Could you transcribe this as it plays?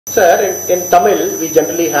Sir, in Tamil, we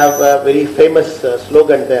generally have a very famous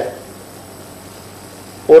slogan there.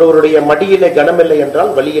 ஒருவருடைய மடியிலே கனமில்லை என்றால்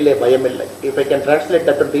வலியிலே பயமில்லை. If I can translate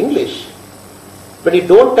that into English, when you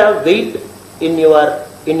don't have weight in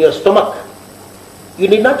your stomach, you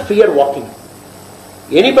need not fear walking.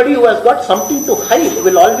 Anybody who has got something to hide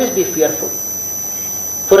will always be fearful.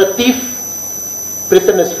 For a thief,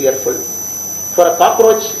 prison is fearful. For a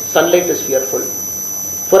cockroach, sunlight is fearful.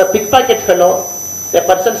 For a pickpocket fellow, a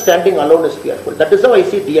person standing alone is fearful. That is how I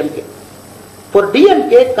see DMK. For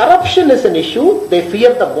DMK, corruption is an issue they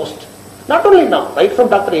fear the most. Not only now, right from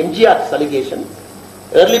Dr. MGR's allegation,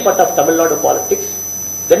 early part of Tamil Nadu politics,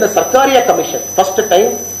 then the Sarkaria Commission, first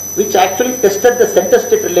time, which actually tested the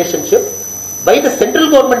center-state relationship by the central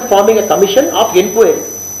government forming a commission of inquiry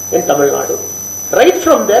in Tamil Nadu. Right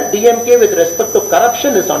from there, DMK with respect to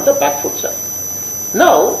corruption is on the back foot, sir.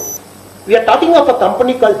 Now, we are talking of a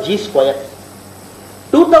company called G Square.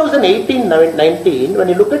 2018-19, when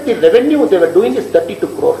you look at the revenue they were doing is 32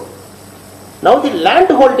 crore. Now the land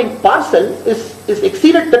holding parcel is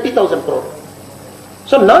exceeded 30,000 crore.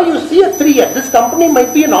 So now you see a 3 years, this company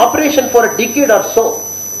might be in operation for a decade or so.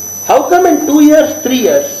 How come in 2 years, 3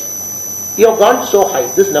 years, you have gone so high?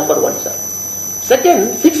 This is number one, sir. Second,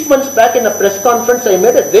 6 months back in a press conference, I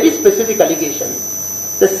made a very specific allegation.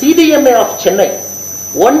 The CDMA of Chennai,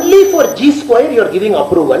 only for G Square you are giving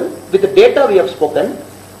approval with the data we have spoken.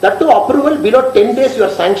 That to approval below 10 days you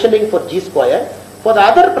are sanctioning for G Square. For the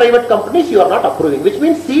other private companies you are not approving, which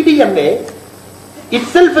means CDMA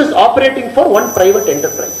itself is operating for one private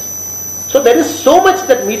enterprise. So there is so much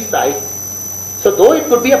that meets the eye. So though it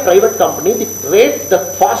could be a private company, the rate, the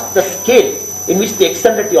fast, the scale in which they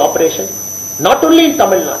extended the operation, not only in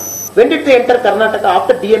Tamil Nadu. When did they enter Karnataka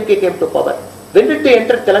after DMK came to power? When did they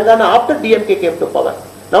enter Telangana after DMK came to power?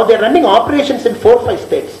 Now they are running operations in 4-5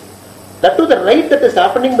 states. That to the right that is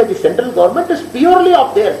happening by the central government is purely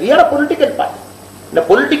of theirs. We are a political party. In a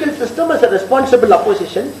political system, as a responsible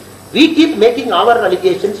opposition, we keep making our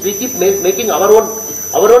allegations, we keep making our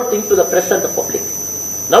own thing to the press and the public.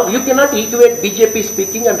 Now you cannot equate BJP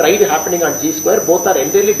speaking and ride happening on G Square. Both are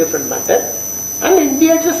entirely different matter. And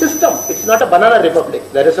India is a system. It's not a banana republic.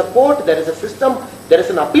 There is a court, there is a system, there is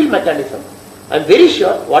an appeal mechanism. I am very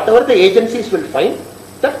sure whatever the agencies will find,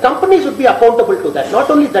 that companies would be accountable to that. Not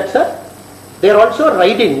only that, sir, they are also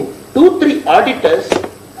riding 2-3 auditors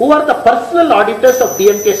who are the personal auditors of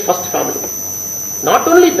DMK's first family. Not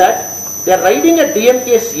only that, they are riding a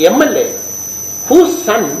DMK's MLA whose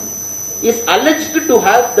son is alleged to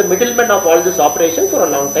have the middleman of all this operation for a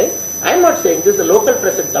long time. I am not saying this, the local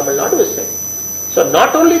press in Tamil Nadu is saying. So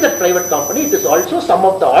not only that private company, it is also some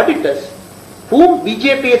of the auditors whom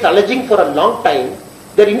BJP is alleging for a long time,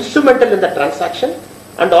 they are instrumental in the transaction,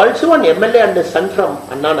 and also an MLA and his son from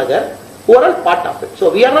Annamalai, who are all part of it.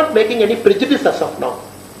 So we are not making any prejudice as of now.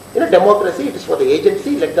 In a democracy, it is for the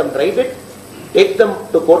agency, let them ride it, take them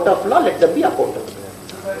to court of law, let them be accountable.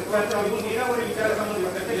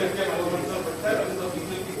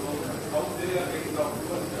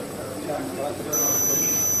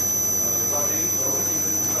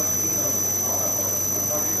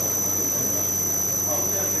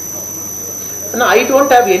 No, I don't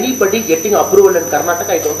have anybody getting approval in Karnataka,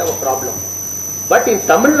 I don't have a problem. But in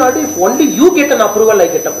Tamil Nadu, if only you get an approval, I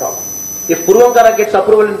get a problem. If Purvankara gets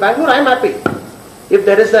approval in Bangalore, I am happy. If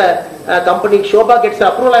there is a company, Shobha gets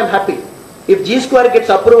approval, I am happy. If G Square gets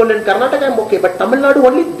approval in Karnataka, I am okay. But Tamil Nadu,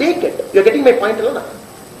 only they get. You are getting my point, Alana?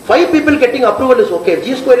 5 people getting approval is okay. If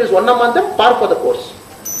G Square is one among them, par for the course.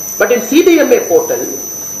 But in CDMA portal,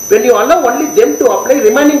 when you allow only them to apply,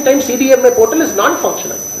 remaining time CDMA portal is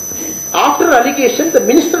non-functional. After allegation, the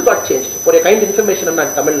minister got changed. For a kind information on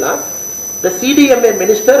Tamil Nadu, the CDMA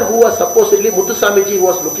minister who was supposedly Muthusamiji who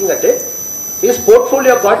was looking at it, his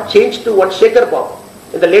portfolio got changed to one Shekhar Babu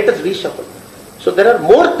in the latest reshuffle. So there are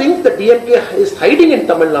more things that DMK is hiding in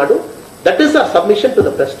Tamil Nadu. That is our submission to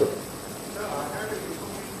the press today.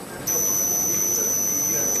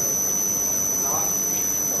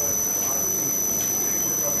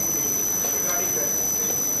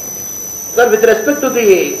 Sir, with respect to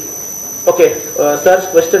the sir's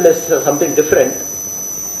question is something different.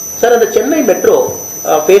 Sir, in the Chennai Metro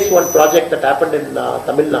Phase 1 project that happened in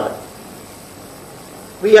Tamil Nadu,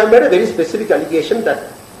 we have made a very specific allegation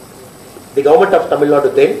that the government of Tamil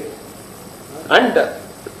Nadu then, and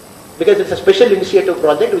because it's a special initiative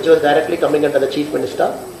project which was directly coming under the Chief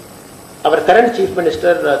Minister, our current Chief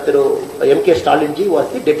Minister, M.K. Stalinji,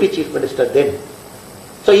 was the Deputy Chief Minister then.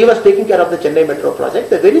 So he was taking care of the Chennai Metro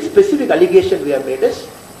project. The very specific allegation we have made is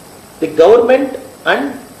the government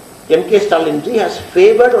and M.K. Stalinji has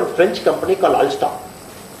favored a French company called Alstom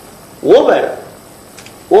over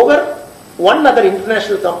over one other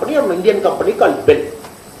international company, an Indian company called Bell.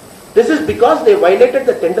 This is because they violated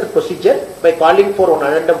the tender procedure by calling for on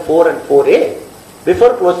addendum 4 and 4A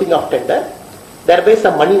before closing of tender. Thereby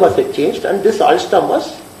some money was exchanged and this Alstom was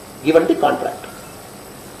given the contract.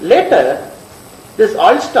 Later, this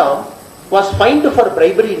Alstom was fined for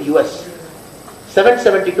bribery in US,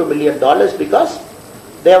 $772 million, because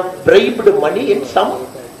they have bribed money in some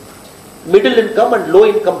middle income and low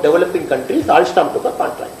income developing countries. Alstom took a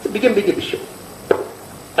contract. It became a big issue.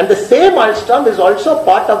 And the same Alstom is also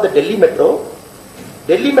part of the Delhi Metro.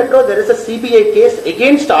 Delhi Metro, there is a CBI case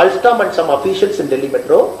against Alstom and some officials in Delhi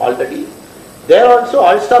Metro already. There also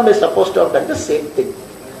Alstom is supposed to have done the same thing.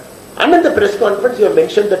 And in the press conference you have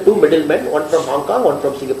mentioned the two middlemen, one from Hong Kong, one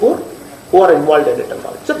from Singapore, who are involved in it and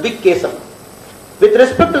all. It's a big case. With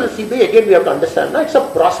respect to the CBI, again we have to understand, it's a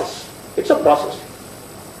process. It's a process.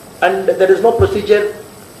 And there is no procedure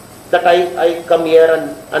that I come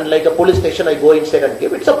here and like a police station I go inside and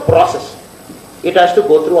give. It's a process. It has to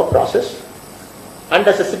go through a process. And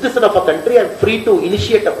as a citizen of a country, I am free to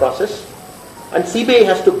initiate a process. And CBI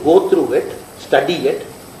has to go through it, study it.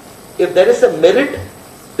 If there is a merit,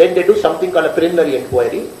 then they do something called a preliminary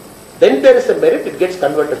inquiry. Then there is a merit, it gets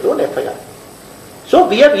converted to an FIR. So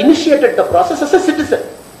we have initiated the process as a citizen.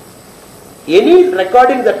 Any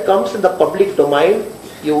recording that comes in the public domain,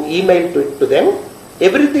 you email to them,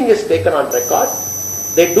 everything is taken on record.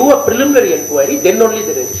 They do a preliminary inquiry, then only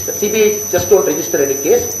they register. CBI just don't register any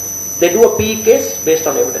case. They do a PE case based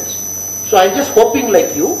on evidence. So I am just hoping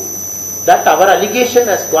like you that our allegation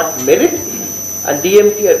has got merit and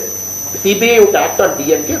CBI would act on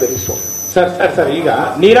DMK very soon. Sir ಈಗ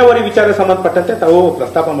ನೀರಾವರಿ ವಿಚಾರ ಸಂಬಂಧಪಟ್ಟಂತೆ ತಾವು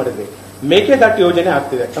ಪ್ರಸ್ತಾಪ ಮಾಡಿದ್ರಿ. ಮೇಕೆದಾಟು ಯೋಜನೆ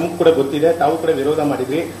ಆಗ್ತಿದೆ, ತಮ್ಗೆ ಕೂಡ ಗೊತ್ತಿದೆ, ತಾವು ಕೂಡ ವಿರೋಧ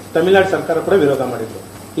ಮಾಡಿದ್ರಿ, ತಮಿಳುನಾಡು ಸರ್ಕಾರ ಕೂಡ ವಿರೋಧ ಮಾಡಿದ್ರು.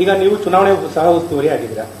 ಈಗ ನೀವು ಚುನಾವಣೆ ಸಹ ಉಸ್ತುವಾರಿ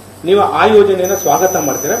ಆಗಿದ್ದೀರಾ, ನೀವು ಆ ಯೋಜನೆಯನ್ನು ಸ್ವಾಗತ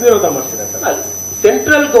ಮಾಡ್ತೀರಾ, ವಿರೋಧ ಮಾಡ್ತೀರಾ ಸರ್?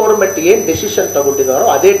 ಸೆಂಟ್ರಲ್ ಗವರ್ಮೆಂಟ್ ಏನ್ ಡೆಸಿಷನ್ ತಗೊಂಡಿದ್ದಾರೋ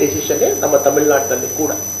ಅದೇ ಡೆಸಿಷನ್ ನಮ್ಮ ತಮಿಳುನಾಡಿನಲ್ಲಿ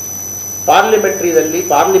ಕೂಡ. ಪಾರ್ಲಿಮೆಂಟ್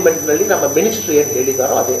ನಲ್ಲಿ ನಮ್ಮ ಮಿನಿಸ್ಟರ್ ಏನ್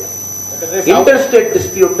ಹೇಳಿದಾರೋ ಅದೇ. ಇಂಟರ್ ಸ್ಟೇಟ್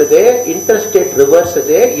ಡಿಸ್ಪ್ಯೂಟ್ ಇದೆ, ಇಂಟರ್ ಸ್ಟೇಟ್ ರಿವರ್ಸ್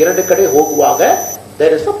ಇದೆ, ಎರಡು ಕಡೆ ಹೋಗುವಾಗ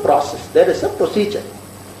there is a process, there is a procedure.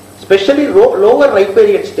 Especially lower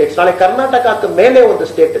riparian states, ನಾಳೆ ಕರ್ನಾಟಕಕ್ಕೆ ಮೇಲೆ ಒಂದು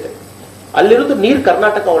ಸ್ಟೇಟ್ ಇದೆ, ಅಲ್ಲಿರೋದು ನೀರು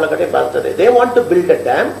ಕರ್ನಾಟಕ ಒಳಗಡೆ ಬರ್ತದೆ. They want to build a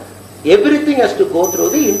dam, everything has to go through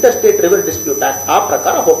the Interstate River Dispute Act. ಆ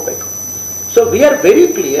ಪ್ರಕಾರ ಹೋಗಬೇಕು. So we are very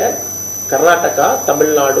clear, Karnataka,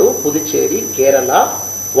 Tamil Nadu, Puducherry, Kerala,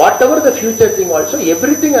 whatever the future thing also,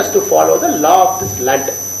 everything has to follow the law of this land.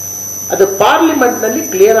 ಅದು parliament ನಲ್ಲಿ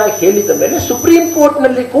clear ಆಗಿ ಹೇಳಿದ ಮೇಲೆ supreme court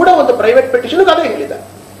ನಲ್ಲಿ ಕೂಡ ಒಂದು ಪ್ರೈವೇಟ್ ಪಿಟಿಷನ್ ಅದೇ ಹೇಳಿದ್ದಾರೆ.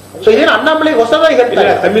 ಸೊ ಇದೇನು ಅಣ್ಣಾಮಲೈ ಹೊಸದಾಗಿ ಹೇಳ್ತಾ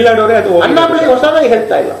ಇಲ್ಲ, ಅಣ್ಣಾಮಲೈ ಹೊಸದಾಗಿ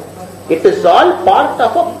ಹೇಳ್ತಾ ಇಲ್ಲ. It is all part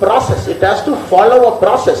of a process. It has to follow a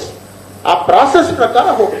process. ಆ ಪ್ರಾಸೆಸ್ ಪ್ರಕಾರ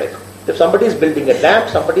ಹೋಗ್ಬೇಕು. If somebody is building A dam,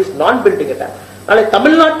 somebody is not building A dam. ನಾಳೆ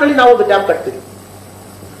ತಮಿಳುನಾಡಿನಲ್ಲಿ ನಾವು ಒಂದು ಡ್ಯಾಮ್ ಕಟ್ತೀವಿ,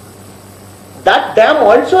 that dam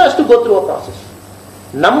also has to go through a process.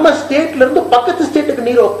 ನಮ್ಮ state ಲಿருந்து ಪಕ್ಕದ ಸ್ಟೇಟ್ಗೆ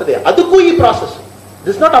ನೀರು ಹೋಗ್ತದೆ, ಅದಕ್ಕೂ ಈ process.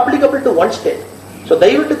 This is not applicable to one state. So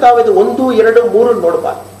ದಯವಿಟ್ಟು ತಾವು ಇದು 1, 2, 3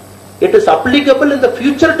 ನೋಡಬಾರ್ದು. It is applicable in the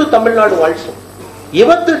future to Tamil Nadu also.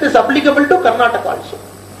 ಇವತ್ತು it is applicable to Karnataka also.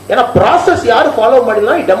 ಏನ ಪ್ರಾಸೆಸ್ ಯಾರು ಫಾಲೋ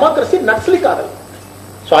ಮಾಡಿಲ್ಲ ಈ ಡೆಮಾಕ್ರಸಿ ನಡೆಸಲಿಕ್ಕೆ ಆಗಲ್ಲ.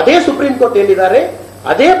 ಸೊ ಅದೇ ಸುಪ್ರೀಂ ಕೋರ್ಟ್ ಹೇಳಿದ್ದಾರೆ,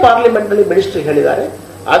 ಅದೇ ಪಾರ್ಲಿಮೆಂಟ್ ನಲ್ಲಿ ಮಿನಿಸ್ಟರ್ ಹೇಳಿದ್ದಾರೆ,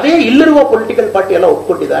 ಅದೇ ಇಲ್ಲಿರುವ ಪೊಲಿಟಿಕಲ್ ಪಾರ್ಟಿ ಎಲ್ಲ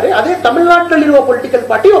ಒಪ್ಪಿಕೊಂಡಿದ್ದಾರೆ, ಅದೇ ತಮಿಳುನಾಡಿನಲ್ಲಿರುವ ಪೊಲಿಟಿಕಲ್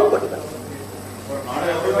ಪಾರ್ಟಿ ಒಪ್ಪಿಕೊಂಡಿದ್ದಾರೆ.